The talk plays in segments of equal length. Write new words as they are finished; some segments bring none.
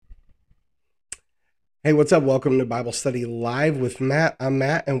Hey, what's up? Welcome to Bible Study Live with Matt. I'm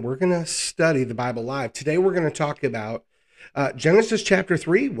Matt, and we're going to study the Bible live. Today, we're going to talk about Genesis chapter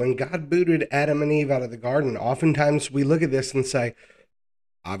 3, when God booted Adam and Eve out of the garden. Oftentimes, we look at this and say,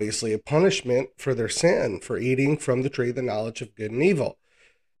 obviously, a punishment for their sin, for eating from the tree of the knowledge of good and evil.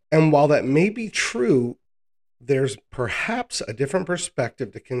 And while that may be true, there's perhaps a different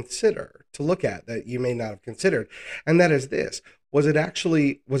perspective to consider, to look at, that you may not have considered. And that is this: was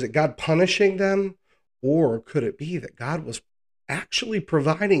it God punishing them? Or could it be that God was actually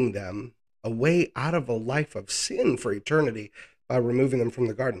providing them a way out of a life of sin for eternity by removing them from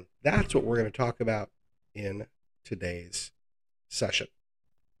the garden? That's what we're going to talk about in today's session.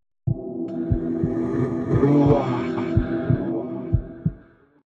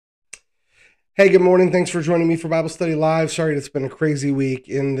 Hey, good morning. Thanks for joining me for Bible Study Live. Sorry, it's been a crazy week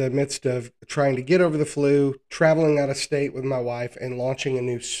in the midst of trying to get over the flu, traveling out of state with my wife, and launching a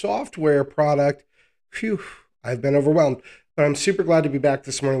new software product. Phew, I've been overwhelmed, but I'm super glad to be back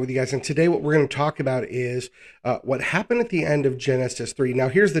this morning with you guys. And today, what we're going to talk about is what happened at the end of Genesis 3. Now,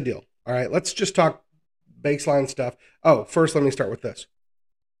 here's the deal. All right, let's just talk baseline stuff. Oh, first, let me start with this.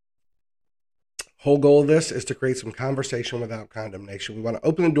 Whole goal of this is to create some conversation without condemnation. We want to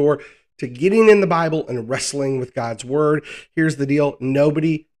open the door to getting in the Bible and wrestling with God's word. Here's the deal.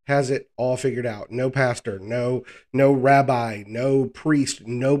 Nobody has it all figured out. No pastor, no rabbi, no priest.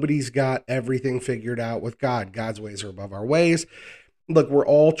 Nobody's got everything figured out with God. God's ways are above our ways. Look, we're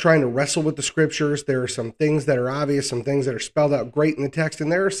all trying to wrestle with the scriptures. There are some things that are obvious, some things that are spelled out great in the text, and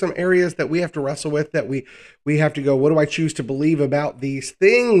there are some areas that we have to wrestle with, that we have to go, what do I choose to believe about these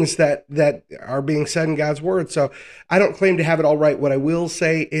things that are being said in God's word? So I don't claim to have it all right. What I will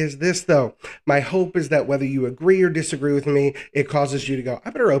say is this, though. My hope is that whether you agree or disagree with me, it causes you to go, I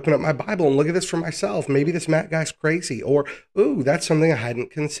better open up my Bible and look at this for myself. Maybe this Matt guy's crazy, or, ooh, that's something I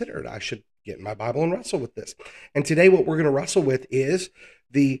hadn't considered. I should get in my Bible and wrestle with this. And today, what we're going to wrestle with is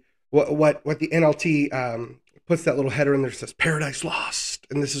the what the NLT puts that little header in there that says "Paradise Lost,"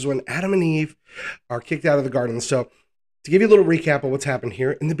 and this is when Adam and Eve are kicked out of the garden. So, to give you a little recap of what's happened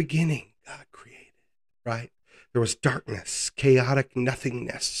here, in the beginning, God created. Right, there was darkness, chaotic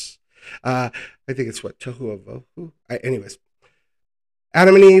nothingness. I think it's what tohu avohu. Anyways,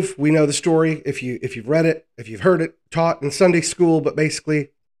 Adam and Eve. We know the story if you've read it, if you've heard it taught in Sunday school. But basically,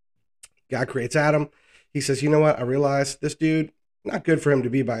 God creates Adam. He says, you know what? I realize this dude, not good for him to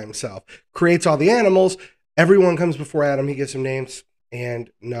be by himself. Creates all the animals. Everyone comes before Adam. He gives them names, and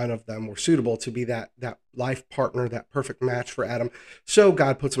none of them were suitable to be that life partner, that perfect match for Adam. So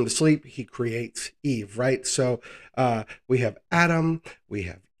God puts him to sleep. He creates Eve, right? So we have Adam, we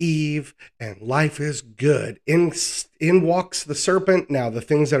have Eve, and life is good. In walks the serpent. Now, the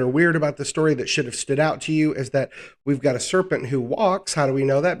things that are weird about the story that should have stood out to you is that we've got a serpent who walks. How do we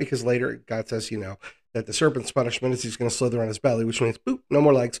know that? Because later God says, that the serpent's punishment is he's going to slither on his belly, which means, boop, no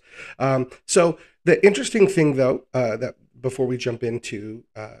more legs. So the interesting thing, though, that before we jump into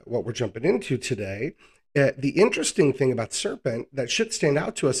what we're jumping into today, the interesting thing about serpent that should stand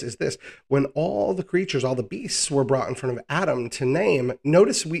out to us is this: when all the creatures, all the beasts were brought in front of Adam to name,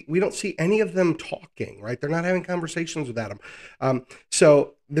 notice we don't see any of them talking, right? They're not having conversations with Adam.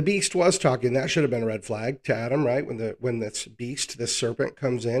 So the beast was talking. That should have been a red flag to Adam, right? When this beast, this serpent,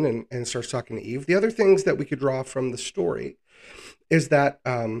 comes in and starts talking to Eve. The other things that we could draw from the story is that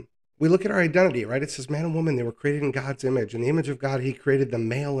we look at our identity, right? It says man and woman, they were created in God's image. In the image of God, he created them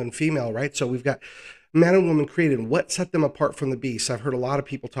male and female, right? So we've got man and woman created. What set them apart from the beasts? I've heard a lot of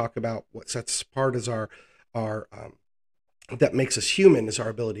people talk about what sets us apart as our that makes us human is our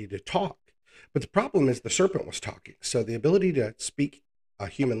ability to talk. But the problem is the serpent was talking. So the ability to speak a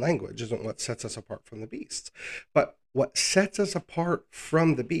human language isn't what sets us apart from the beasts. But what sets us apart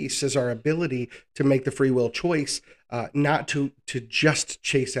from the beasts is our ability to make the free will choice, not to just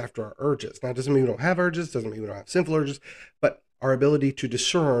chase after our urges. Now, it doesn't mean we don't have urges, doesn't mean we don't have sinful urges, but our ability to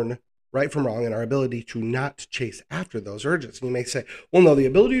discern right from wrong and our ability to not chase after those urges. And you may say, well, no, the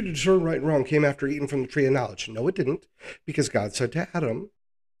ability to discern right and wrong came after eating from the tree of knowledge. No, it didn't, because God said to Adam,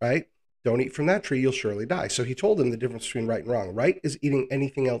 right, don't eat from that tree, you'll surely die. So he told him the difference between right and wrong. Right is eating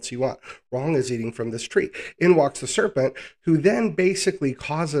anything else you want. Wrong is eating from this tree. In walks the serpent, who then basically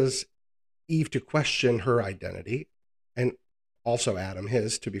causes Eve to question her identity, and also Adam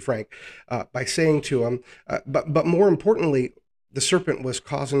his, to be frank, by saying to him, but more importantly, the serpent was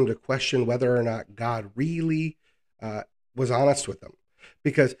causing him to question whether or not God really was honest with them.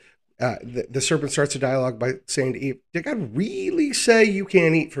 Because the serpent starts a dialogue by saying to Eve, did God really say you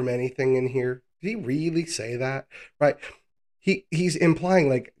can't eat from anything in here? Did he really say that? Right? He's implying,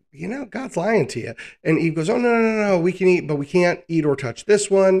 like, God's lying to you. And Eve goes, oh, no, we can eat, but we can't eat or touch this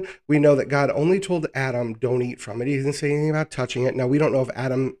one. We know that God only told Adam, don't eat from it. He didn't say anything about touching it. Now, we don't know if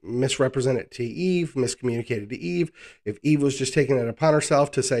Adam misrepresented it to Eve, miscommunicated to Eve, if Eve was just taking it upon herself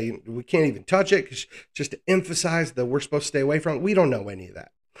to say, we can't even touch it, just to emphasize that we're supposed to stay away from it. We don't know any of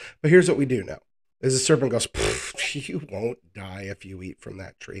that. But here's what we do know. As the serpent goes, you won't die if you eat from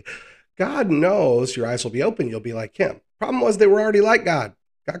that tree. God knows your eyes will be open. You'll be like him. Problem was they were already like God.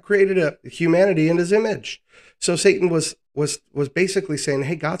 God created a humanity in his image. So Satan was basically saying,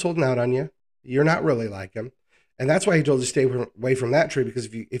 hey, God's holding out on you. You're not really like him. And that's why he told you to stay away from that tree, because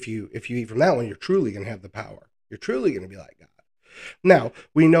if you eat from that one, you're truly going to have the power. You're truly going to be like God. Now,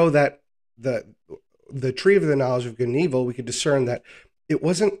 we know that the tree of the knowledge of good and evil, we could discern that it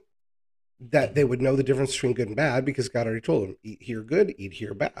wasn't that they would know the difference between good and bad, because God already told them, eat here good, eat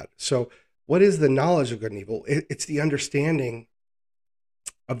here bad. So what is the knowledge of good and evil? It's the understanding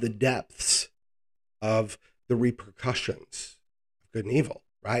of the depths of the repercussions of good and evil,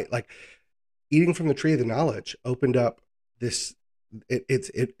 right? Like eating from the tree of the knowledge opened up this,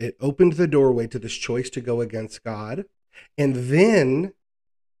 it opened the doorway to this choice to go against God, and then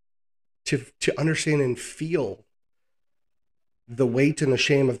to understand and feel the weight and the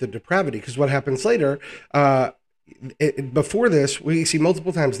shame of the depravity. Because what happens later, before this, we see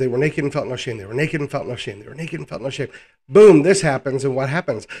multiple times they were naked and felt no shame. They were naked and felt no shame. They were naked and felt no shame. Boom, this happens. And what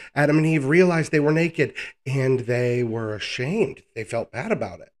happens? Adam and Eve realized they were naked and they were ashamed. They felt bad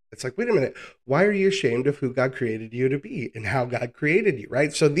about it. It's like, wait a minute, why are you ashamed of who God created you to be and how God created you,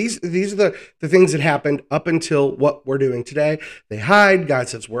 right? So these are the things that happened up until what we're doing today. They hide. God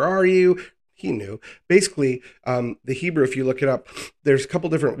says, where are you? He knew. Basically, the Hebrew, if you look it up, there's a couple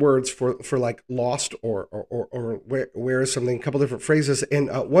different words for like lost or where is something, a couple different phrases. And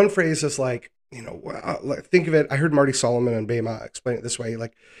one phrase is like, think of it. I heard Marty Solomon and Bema explain it this way.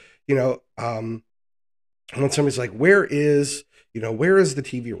 Like, when somebody's like, where is the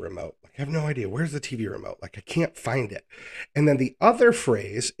TV remote? Like, I have no idea. Where's the TV remote? Like, I can't find it. And then the other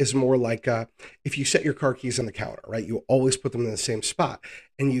phrase is more like, if you set your car keys on the counter, right? You always put them in the same spot.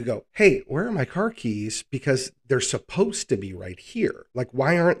 And you go, hey, where are my car keys? Because they're supposed to be right here. Like,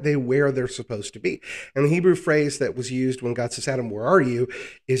 why aren't they where they're supposed to be? And the Hebrew phrase that was used when God says, Adam, where are you?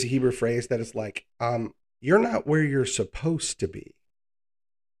 Is a Hebrew phrase that is like, you're not where you're supposed to be.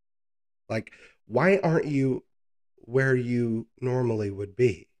 Like, why aren't you where you normally would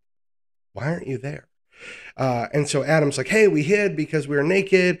be? Why aren't you there? And so Adam's like, hey, we hid because we were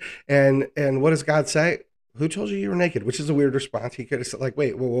naked. And what does God say? Who told you were naked? Which is a weird response. He could have said, like,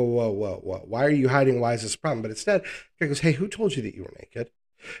 wait, whoa. Why are you hiding? Why is this a problem? But instead, God goes, hey, who told you that you were naked?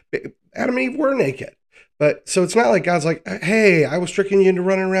 Adam and Eve were naked. But so it's not like God's like, hey, I was tricking you into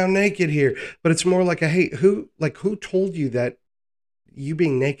running around naked here. But it's more like hey, who told you that you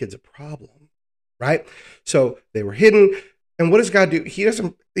being naked is a problem? Right? So they were hidden. And what does God do? He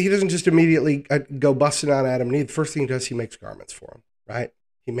doesn't just immediately go busting on Adam and Eve. The first thing he does, he makes garments for them, right?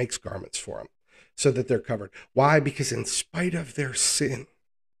 He makes garments for them so that they're covered. Why? Because in spite of their sin,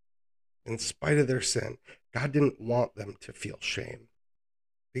 God didn't want them to feel shame,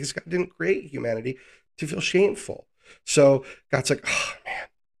 because God didn't create humanity to feel shameful. So God's like, oh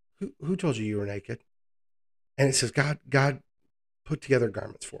man, who told you were naked? And it says God put together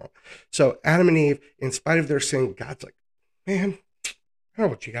garments for them. So Adam and Eve, in spite of their sin, God's like, man, I don't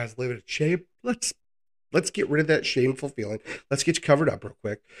want you guys living in shame. Let's get rid of that shameful feeling. Let's get you covered up real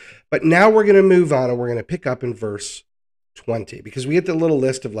quick. But now we're going to move on, and we're going to pick up in verse 20, because we get the little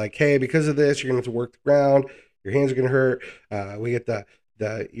list of like, hey, because of this, you're going to have to work the ground. Your hands are going to hurt. We get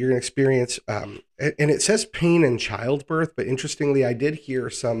you're going to experience, and it says pain in childbirth. But interestingly, I did hear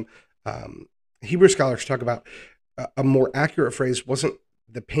some Hebrew scholars talk about a more accurate phrase wasn't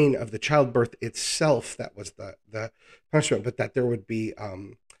the pain of the childbirth itself that was the punishment, but that there would be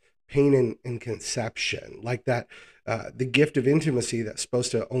pain in conception, like that the gift of intimacy that's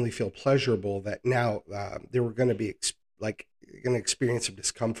supposed to only feel pleasurable, that now they were going to be going to experience some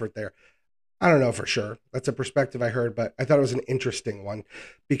discomfort there. I don't know for sure. That's a perspective I heard, but I thought it was an interesting one,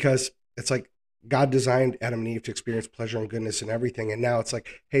 because it's like God designed Adam and Eve to experience pleasure and goodness and everything. And now it's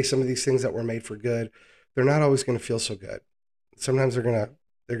like, hey, some of these things that were made for good, they're not always going to feel so good. Sometimes they're going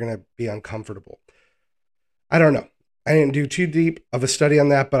to be uncomfortable. I don't know. I didn't do too deep of a study on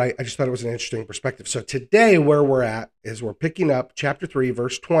that, but I just thought it was an interesting perspective. So today where we're at is we're picking up chapter 3,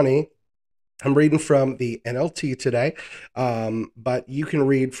 verse 20. I'm reading from the NLT today, but you can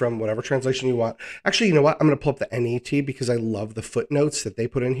read from whatever translation you want. Actually, you know what? I'm going to pull up the NET because I love the footnotes that they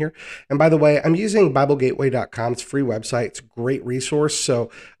put in here. And by the way, I'm using BibleGateway.com. It's a free website. It's a great resource. So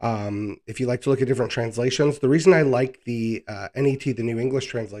if you like to look at different translations, the reason I like the NET, the New English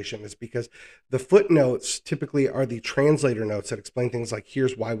translation, is because the footnotes typically are the translator notes that explain things like,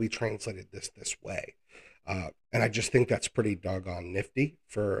 here's why we translated this way. And I just think that's pretty doggone nifty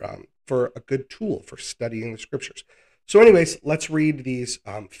for a good tool for studying the scriptures. So anyways, let's read these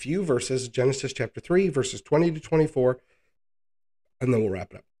few verses, Genesis chapter 3, verses 20 to 24, and then we'll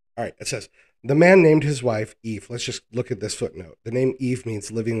wrap it up. All right, it says, the man named his wife Eve. Let's just look at this footnote. The name Eve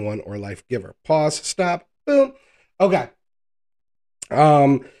means living one or life giver. Pause, stop, boom. Okay.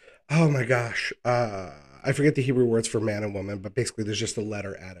 Oh my gosh. I forget the Hebrew words for man and woman, but basically there's just a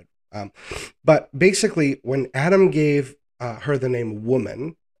letter added. But basically, when Adam gave her the name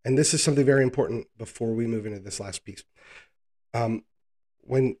woman, and this is something very important before we move into this last piece.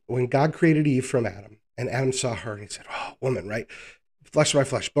 When God created Eve from Adam, and Adam saw her, and he said, "Oh, woman, right? Flesh of my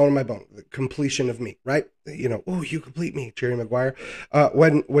flesh, bone of my bone, the completion of me, right? You know, oh, you complete me, Jerry Maguire."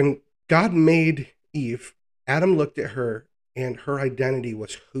 When God made Eve, Adam looked at her, and her identity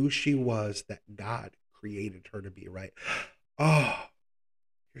was who she was that God created her to be, right? Oh,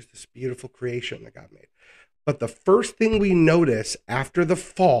 here's this beautiful creation that God made. But the first thing we notice after the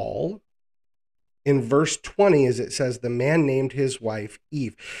fall in verse 20 is it says, the man named his wife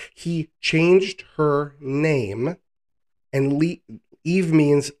Eve. He changed her name, and Eve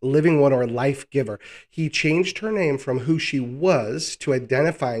means living one or life giver. He changed her name from who she was to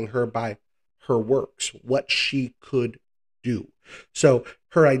identifying her by her works, what she could do. So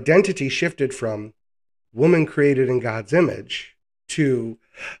her identity shifted from woman created in God's image to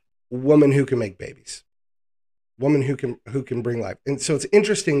woman who can make babies, woman who can bring life. And so it's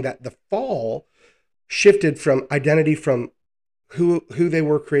interesting that the fall shifted from identity from who they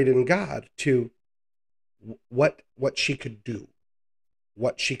were created in God to what she could do,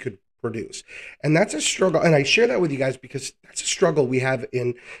 what she could produce. And that's a struggle. And I share that with you guys because that's a struggle we have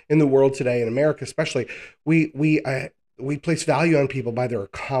in the world today, in America especially. We place value on people by their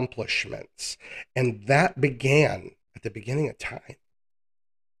accomplishments. And that began at the beginning of time.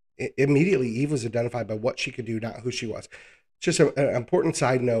 Immediately, Eve was identified by what she could do, not who she was. Just an important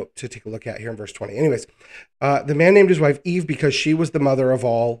side note to take a look at here in verse 20. Anyways, the man named his wife Eve because she was the mother of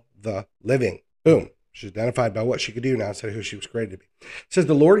all the living. Boom. She's identified by what she could do now instead of who she was created to be. It says,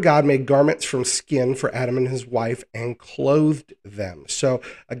 the Lord God made garments from skin for Adam and his wife and clothed them. So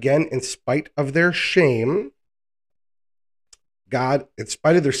again, in spite of their shame, God, in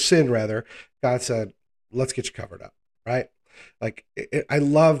spite of their sin rather, God said, let's get you covered up, right? Like, I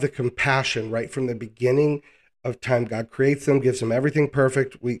love the compassion right from the beginning of time. God creates them, gives them everything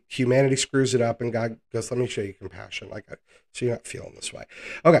perfect. Humanity screws it up, and God goes, let me show you compassion. So you're not feeling this way.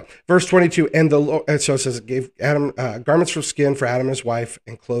 Okay, verse 22, and so it says, it gave Adam garments from skin for Adam and his wife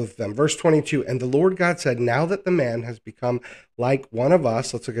and clothed them. Verse 22, and the Lord God said, now that the man has become like one of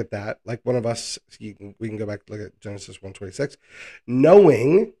us, let's look at that, like one of us, we can go back and look at Genesis 1:26,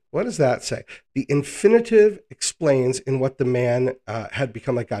 knowing. What does that say? The infinitive explains in what the man had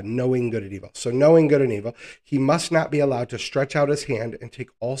become like God, knowing good and evil. So knowing good and evil, he must not be allowed to stretch out his hand and take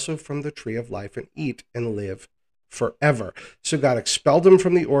also from the tree of life and eat and live forever. So God expelled him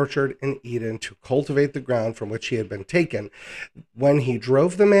from the orchard in Eden to cultivate the ground from which he had been taken. When he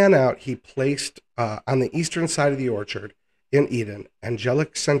drove the man out, he placed on the eastern side of the orchard in Eden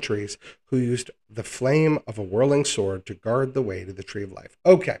angelic sentries who used the flame of a whirling sword to guard the way to the tree of life.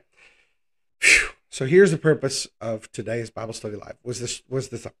 Okay. Whew. So here's the purpose of today's Bible study live. Was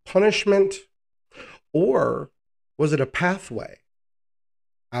this a punishment, or was it a pathway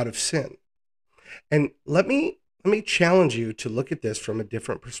out of sin? And let me challenge you to look at this from a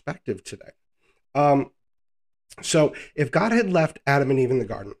different perspective today. So if God had left Adam and Eve in the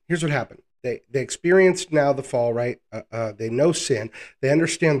garden, here's what happened. They experienced now the fall, right? They know sin. They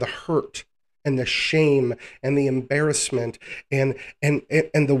understand the hurt and the shame and the embarrassment and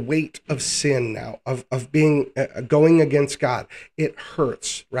the weight of sin now, of being going against God. It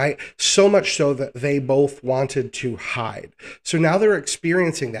hurts, right? So much so that they both wanted to hide. So now they're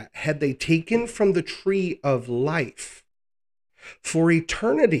experiencing that. Had they taken from the tree of life for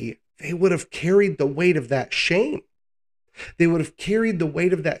eternity, they would have carried the weight of that shame. They would have carried the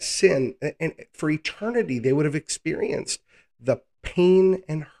weight of that sin, and for eternity, they would have experienced the pain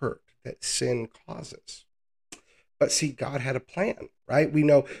and hurt that sin causes. But see, God had a plan, right? We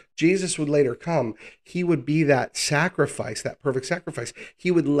know Jesus would later come. He would be that sacrifice, that perfect sacrifice. He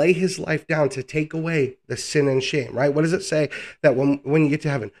would lay his life down to take away the sin and shame, right? What does it say? That when you get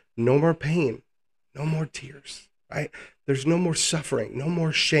to heaven, no more pain, no more tears, right? There's no more suffering, no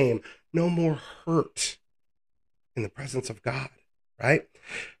more shame, no more hurt in the presence of God, right?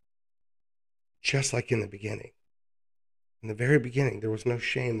 Just like in the beginning. In the very beginning, there was no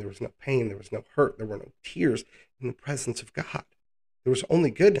shame, there was no pain, there was no hurt, there were no tears in the presence of God. There was only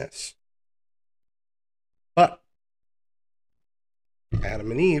goodness. But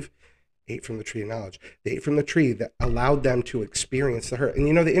Adam and Eve ate from the tree of knowledge. They ate from the tree that allowed them to experience the hurt. And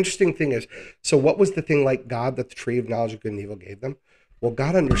the interesting thing is, so what was the thing like God that the tree of knowledge of good and evil gave them? Well,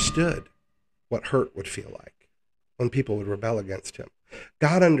 God understood what hurt would feel like when people would rebel against him.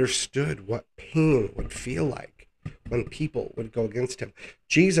 God understood what pain would feel like when people would go against him.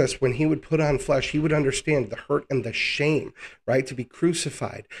 Jesus, when he would put on flesh, he would understand the hurt and the shame, right? To be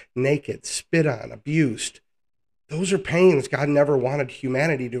crucified, naked, spit on, abused. Those are pains God never wanted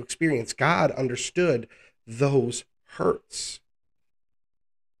humanity to experience. God understood those hurts.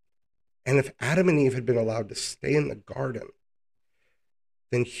 And if Adam and Eve had been allowed to stay in the garden,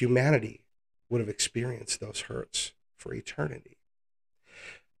 then humanity would have experienced those hurts for eternity.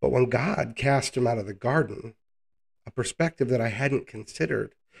 But when God cast him out of the garden, a perspective that I hadn't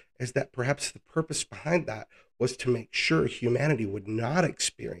considered is that perhaps the purpose behind that was to make sure humanity would not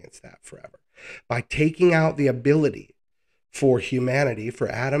experience that forever. By taking out the ability for humanity, for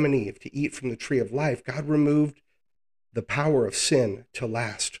Adam and Eve, to eat from the tree of life, God removed the power of sin to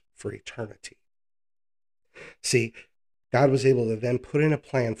last for eternity. See, God was able to then put in a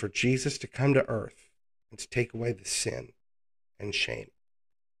plan for Jesus to come to earth and to take away the sin and shame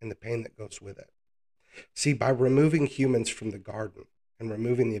and the pain that goes with it. See, by removing humans from the garden and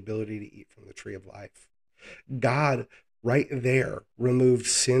removing the ability to eat from the tree of life, God right there removed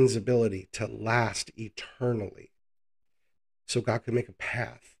sin's ability to last eternally. So God could make a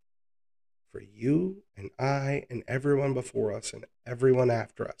path for you and I and everyone before us and everyone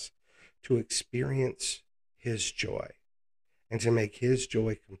after us to experience his joy and to make his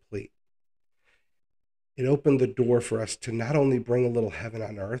joy complete. It opened the door for us to not only bring a little heaven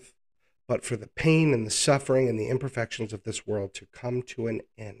on earth, but for the pain and the suffering and the imperfections of this world to come to an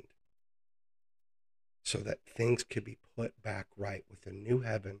end so that things could be put back right with a new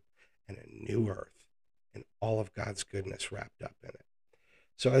heaven and a new earth and all of God's goodness wrapped up in it.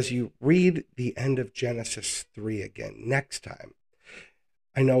 So as you read the end of Genesis 3 again next time,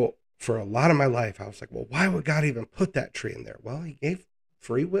 I know for a lot of my life, I was like, well, why would God even put that tree in there? Well, he gave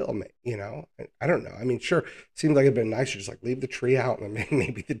free will, I don't know. I mean, sure, seems like it'd been nicer just like leave the tree out and then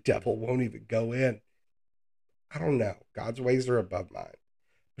maybe the devil won't even go in. I don't know. God's ways are above mine.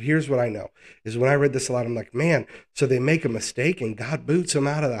 But here's what I know is when I read this a lot, I'm like, man, so they make a mistake and God boots them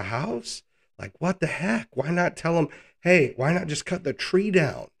out of the house? Like, what the heck? Why not tell them, hey, why not just cut the tree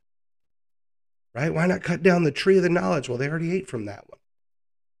down? Right? Why not cut down the tree of the knowledge? Well, they already ate from that one.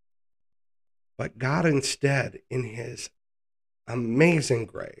 But God instead, in his amazing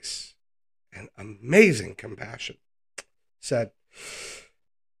grace and amazing compassion, said,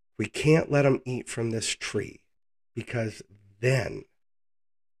 we can't let them eat from this tree because then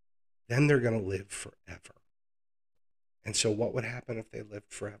they're going to live forever. And so what would happen if they lived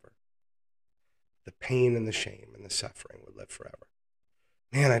forever? The pain and the shame and the suffering would live forever.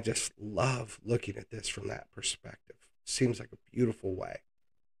 Man, I just love looking at this from that perspective. Seems like a beautiful way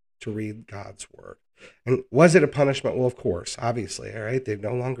to read God's word. And was it a punishment? Well, of course, obviously, all right? They've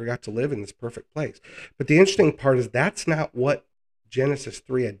no longer got to live in this perfect place. But the interesting part is that's not what Genesis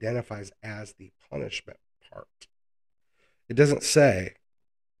 3 identifies as the punishment part. It doesn't say,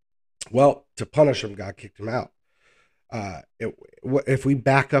 well, to punish them, God kicked him out. If we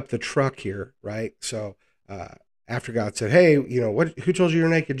back up the truck here, right? So after God said, hey, who told you you're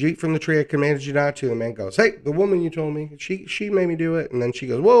naked? Did you eat from the tree I commanded you not to? The man goes, hey, the woman you told me, she made me do it. And then she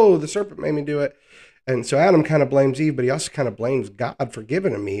goes, whoa, the serpent made me do it. And so Adam kind of blames Eve, but he also kind of blames God for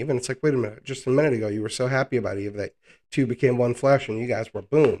giving him Eve. And it's like, wait a minute, just a minute ago, you were so happy about Eve that two became one flesh and you guys were,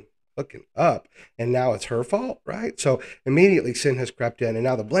 boom, hooking up. And now it's her fault, right? So immediately sin has crept in and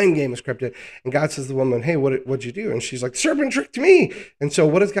now the blame game has crept in. And God says to the woman, hey, what'd you do? And she's like, the serpent tricked me. And so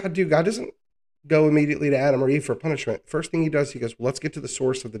what does God do? God doesn't go immediately to Adam or Eve for punishment. First thing he does, he goes, well, let's get to the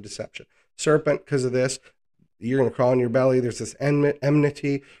source of the deception. Serpent, because of this, you're going to crawl in your belly. There's this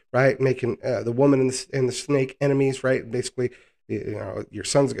enmity, right? Making the woman and the snake enemies, right? Basically, your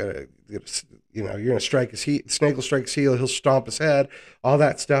son's going to, you're going to strike his heel. The snake will strike his heel. He'll stomp his head, all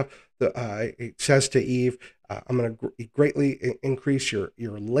that stuff. It says to Eve, I'm going to greatly increase your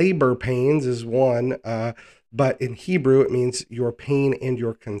labor pains is one. But in Hebrew, it means your pain and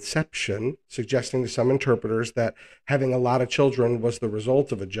your conception, suggesting to some interpreters that having a lot of children was the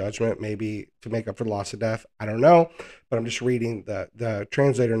result of a judgment, maybe to make up for the loss of death. I don't know, but I'm just reading the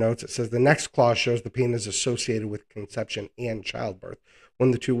translator notes. It says the next clause shows the pain is associated with conception and childbirth.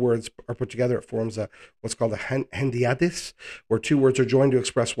 When the two words are put together, it forms what's called a hendiadys, where two words are joined to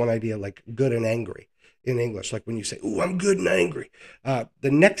express one idea, like good and angry in English, like when you say, "Oh, I'm good and angry." The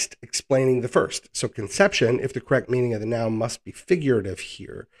next explaining the first. So conception, if the correct meaning of the noun, must be figurative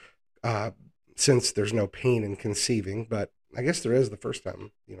here, since there's no pain in conceiving. But I guess there is the first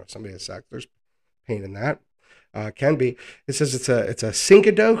time somebody has sex. There's pain in that. Can be. It says it's a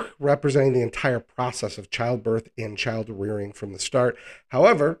synecdoche representing the entire process of childbirth and child rearing from the start.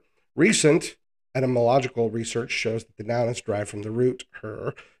 However, recent etymological research shows that the noun is derived from the root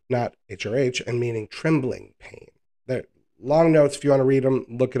her, not HRH, and meaning trembling pain. There, long notes, if you want to read them,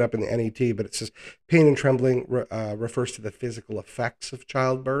 look it up in the NET, but it says pain and trembling refers to the physical effects of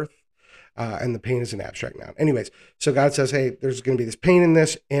childbirth. And the pain is an abstract noun. Anyways, so God says, hey, there's going to be this pain in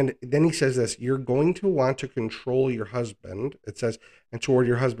this. And then he says this, you're going to want to control your husband. It says, and toward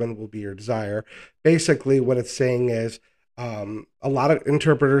your husband will be your desire. Basically, what it's saying is a lot of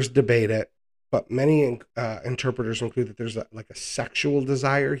interpreters debate it, but many interpreters conclude that there's like a sexual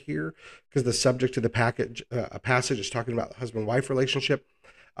desire here because the subject of the passage is talking about the husband-wife relationship.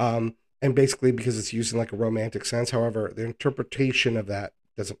 And basically because it's used in like a romantic sense. However, the interpretation of that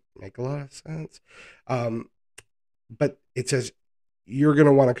doesn't make a lot of sense. But it says you're going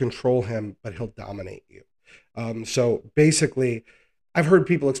to want to control him, but he'll dominate you. So basically, I've heard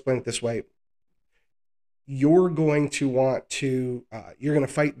people explain it this way. You're going to want to, you're going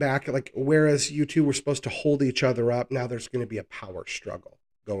to fight back. Like, whereas you two were supposed to hold each other up, now there's going to be a power struggle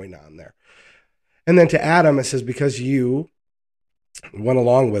going on there. And then to Adam, it says, because you went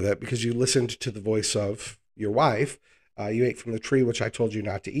along with it, because you listened to the voice of your wife, you ate from the tree which I told you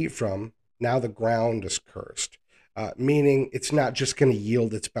not to eat from. Now the ground is cursed, meaning it's not just going to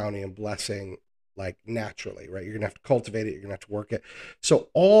yield its bounty and blessing like naturally, right? You're going to have to cultivate it. You're going to have to work it. So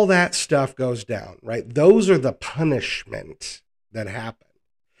all that stuff goes down, right? Those are the punishments that happen.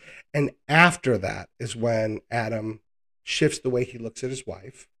 And after that is when Adam shifts the way he looks at his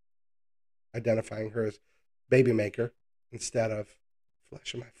wife, identifying her as baby maker instead of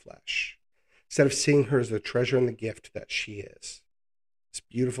flesh of my flesh. Instead of seeing her as the treasure and the gift that she is, this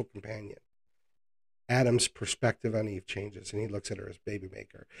beautiful companion, Adam's perspective on Eve changes and he looks at her as baby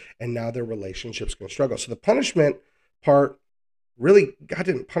maker. And now their relationship's going to struggle. So the punishment part, really, God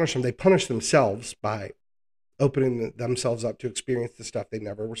didn't punish them. They punished themselves by opening themselves up to experience the stuff they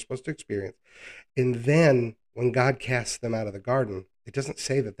never were supposed to experience. And then when God casts them out of the garden, it doesn't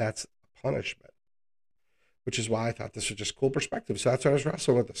say that that's a punishment, which is why I thought this was just cool perspective. So that's what I was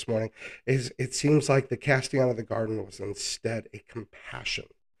wrestling with this morning. Is it seems like the casting out of the garden was instead a compassion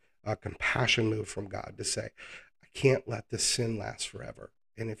move from God to say, I can't let this sin last forever.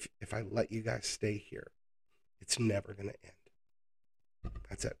 And if I let you guys stay here, it's never going to end.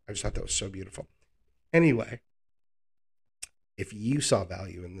 That's it. I just thought that was so beautiful. Anyway, if you saw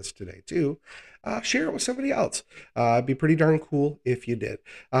value in this today too, share it with somebody else. It'd be pretty darn cool if you did.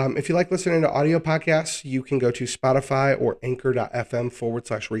 If you like listening to audio podcasts, you can go to Spotify or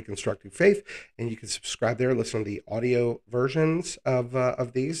anchor.fm/reconstructing faith, and you can subscribe there, listen to the audio versions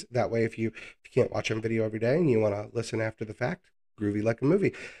of these. That way, if you can't watch on video every day and you want to listen after the fact, groovy like a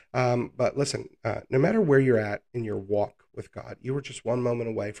movie. But listen, no matter where you're at in your walk with God, you were just one moment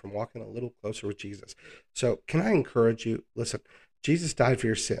away from walking a little closer with Jesus. So can I encourage you, listen, Jesus died for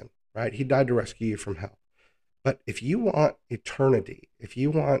your sin, right? He died to rescue you from hell. But if you want eternity, if you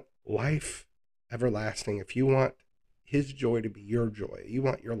want life everlasting, if you want his joy to be your joy, you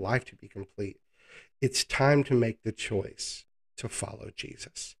want your life to be complete, it's time to make the choice to follow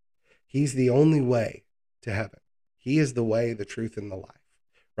Jesus. He's the only way to heaven. He is the way, the truth, and the life,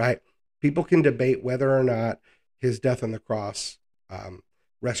 right? People can debate whether or not his death on the cross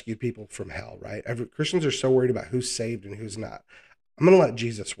rescued people from hell, right? Christians are so worried about who's saved and who's not. I'm going to let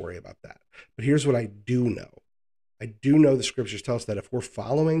Jesus worry about that. But here's what I do know. I do know the scriptures tell us that if we're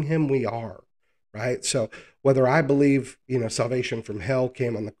following him, we are, right? So whether I believe, salvation from hell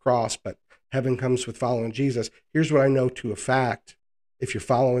came on the cross, but heaven comes with following Jesus, here's what I know to a fact. If you're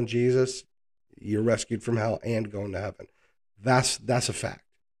following Jesus, you're rescued from hell and going to heaven. That's a fact.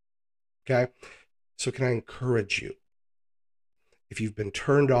 Okay? So can I encourage you, if you've been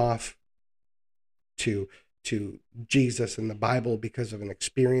turned off to Jesus and the Bible because of an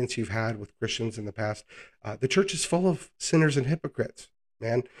experience you've had with Christians in the past, the church is full of sinners and hypocrites,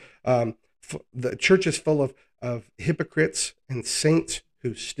 man. The church is full of hypocrites and saints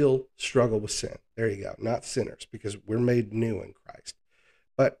who still struggle with sin. There you go. Not sinners, because we're made new in Christ.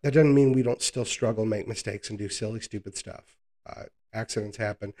 But that doesn't mean we don't still struggle, make mistakes, and do silly, stupid stuff. Accidents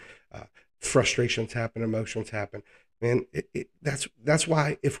happen, frustrations happen, emotions happen. Man, that's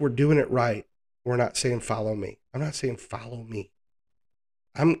why if we're doing it right, we're not saying follow me. I'm not saying follow me.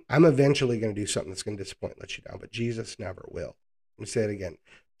 I'm eventually going to do something that's going to disappoint, let you down, but Jesus never will. Let me say it again.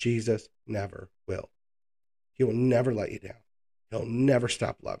 Jesus never will. He will never let you down. He'll never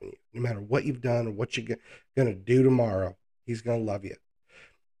stop loving you. No matter what you've done or what you're going to do tomorrow, he's going to love you.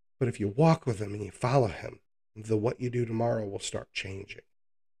 But if you walk with him and you follow him, what you do tomorrow will start changing.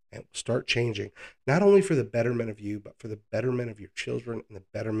 And will start changing not only for the betterment of you, but for the betterment of your children and the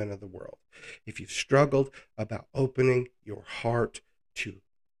betterment of the world. If you've struggled about opening your heart to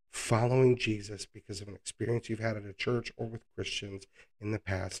following Jesus because of an experience you've had at a church or with Christians in the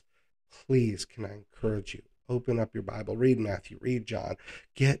past, please, can I encourage you, open up your Bible, read Matthew, read John,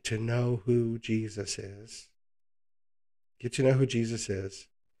 get to know who Jesus is. Get to know who Jesus is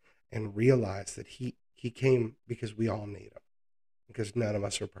and realize that he came because we all need him, because none of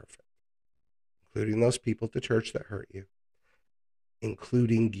us are perfect, including those people at the church that hurt you,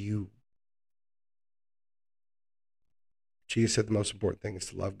 including you. Jesus said the most important thing is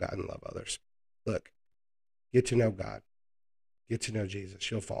to love God and love others. Look, get to know God. Get to know Jesus.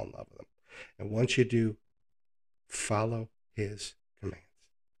 You'll fall in love with him. And once you do, follow his commands.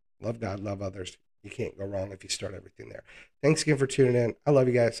 Love God, love others. You can't go wrong if you start everything there. Thanks again for tuning in. I love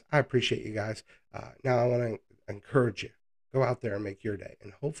you guys. I appreciate you guys. Now I want to encourage you. Go out there and make your day.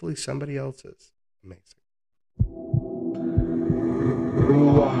 And hopefully somebody else's amazing.